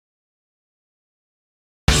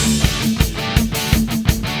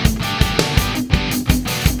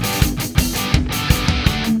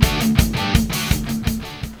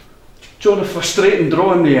John, a frustrating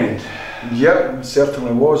draw in the end. Yeah, it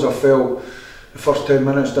certainly was. I felt the first 10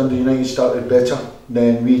 minutes Dundee United started better,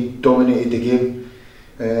 then we dominated the game.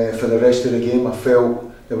 For the rest of the game I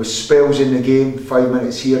felt there was spells in the game, 5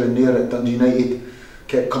 minutes here and there at Dundee United,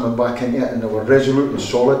 kept coming back into it and they were resolute and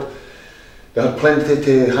solid. They had plenty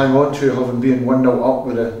to hang on to, having been 1-0 up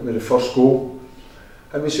with the first goal.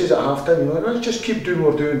 And we says at half time, you know, let's just keep doing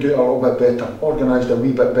what we're doing, do it a little bit better, organised a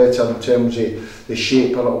wee bit better in terms of the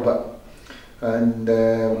shape a little bit. And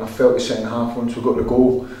I felt the second half, once we got the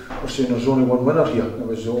goal, we're saying there's only one winner here. It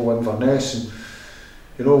was all Inverness, and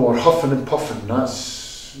you know, we're huffing and puffing.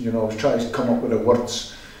 That's, you know, I was trying to come up with the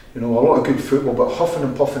words. You know, a lot of good football, but huffing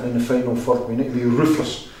and puffing in the final third. We need to be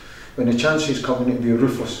ruthless. When the chances come, we need to be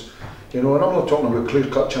ruthless. You know, and I'm not talking about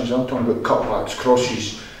clear-cut chances. I'm talking about cutbacks,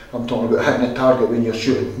 crosses. I'm talking about hitting the target when you're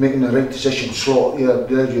shooting, making the right decision, slot. Yeah,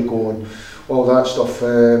 there you go, and all that stuff.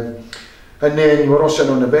 And then we're all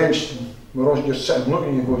sitting on the bench. You're sitting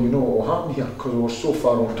looking, you go, you know what will happen here, because we were so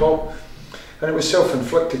far on top. And it was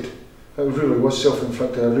self-inflicted. It really was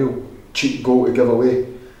self-inflicted, a real cheap goal to give away.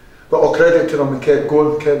 But all credit to them, we kept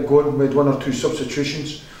going, made one or two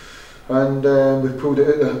substitutions, and we pulled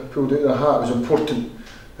it out of the hat. It was important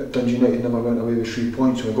that Dundee United never went away with 3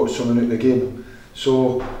 points and we got something out of the game.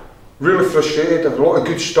 So, really frustrated, a lot of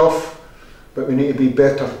good stuff, but we need to be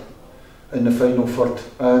better in the final third.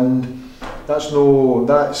 And that's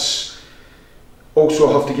also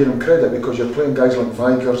I have to give them credit, because you're playing guys like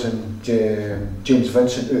Vigers and James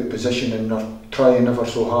Vincent out of position and they're trying ever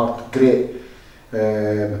so hard. Great.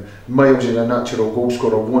 Miles is a natural goal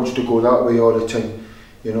scorer, wants to go that way all the time.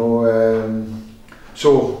 You know,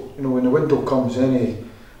 so you know, when the window comes, if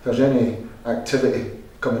there's any activity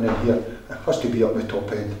coming in here, it has to be up the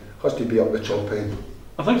top end. Has to be up the top end.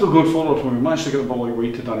 I think they'll go forward when we managed to get the ball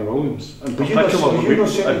away to Danny Williams. In particular, you know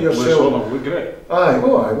saying to yourself, great. Aye,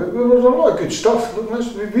 well, there was a lot of good stuff.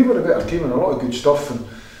 We were a better team and a lot of good stuff.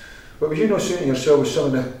 But you know saying to yourself with some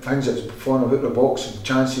of the things that's falling out of the box and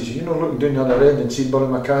chances, you know, looking down the other end and seeing Billy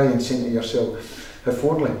Mackay and saying to yourself, if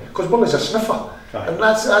only. Because Billy's a sniffer. Aye. And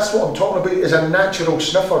that's what I'm talking about, is a natural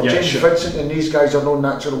sniffer. Yeah, James Vincent and these guys are no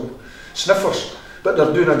natural sniffers, but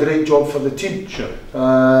they're doing a great job for the team. Sure.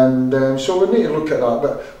 And so we need to look at that.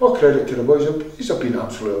 But all credit to the boys, these have been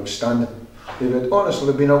absolutely outstanding. They've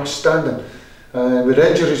honestly been outstanding. With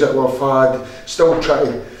injuries that we've had, still trying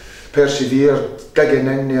to persevere, digging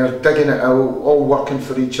in there, digging it out, all working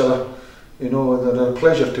for each other. You know, they're a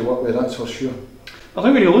pleasure to work with, that's for sure. I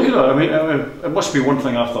think when you look at it, I mean, it must be one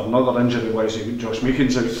thing after another injury-wise. Josh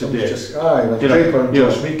Meekins out today. Draper and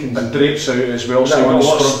Josh Meekins. And Drape's out as well, so a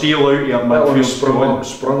lot of steel out your midfield.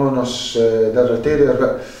 Sprung on us the other day there.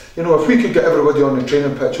 But you know, if we could get everybody on the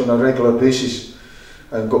training pitch on a regular basis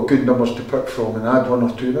and got good numbers to pick from and add one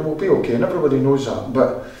or two, then we'll be okay, and everybody knows that.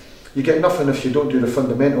 But you get nothing if you don't do the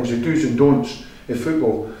fundamentals, the do's and don'ts of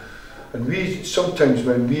football. And we sometimes,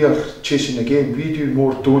 when we are chasing the game, we do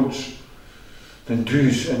more don'ts than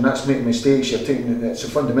do's, and that's making mistakes. You're taking, it's the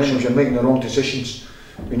fundamentals, you're making the wrong decisions.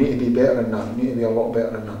 We need to be better than that, we need to be a lot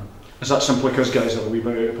better than that. Is that simply because guys are a wee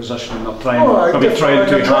bit out of position and they're trying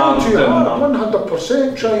too hard?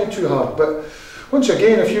 100% trying too hard. But once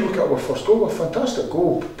again, if you look at our first goal, a fantastic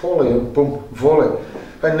goal, Paulie, and boom, volley.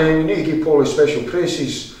 And then you need to give Paulie special praise.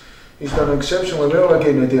 He's done exceptionally well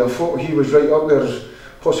again today. I thought he was right up there as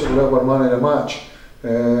possibly our man of the match.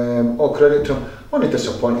 All credit to him. Only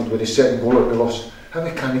disappointed with the second goal that we lost. And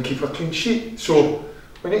we can't keep a clean sheet. So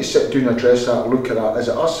we need to sit down and address that, look at that. Is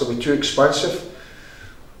it us? Are we too expansive?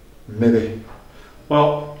 Maybe.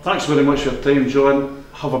 Well, thanks very much for your time, John.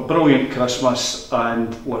 Have a brilliant Christmas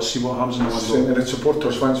and let's see what happens in the window. Same to the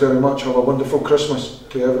supporters, thanks very much. Have a wonderful Christmas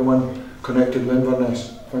to everyone connected with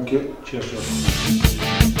Inverness. Thank you. Cheers,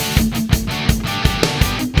 John.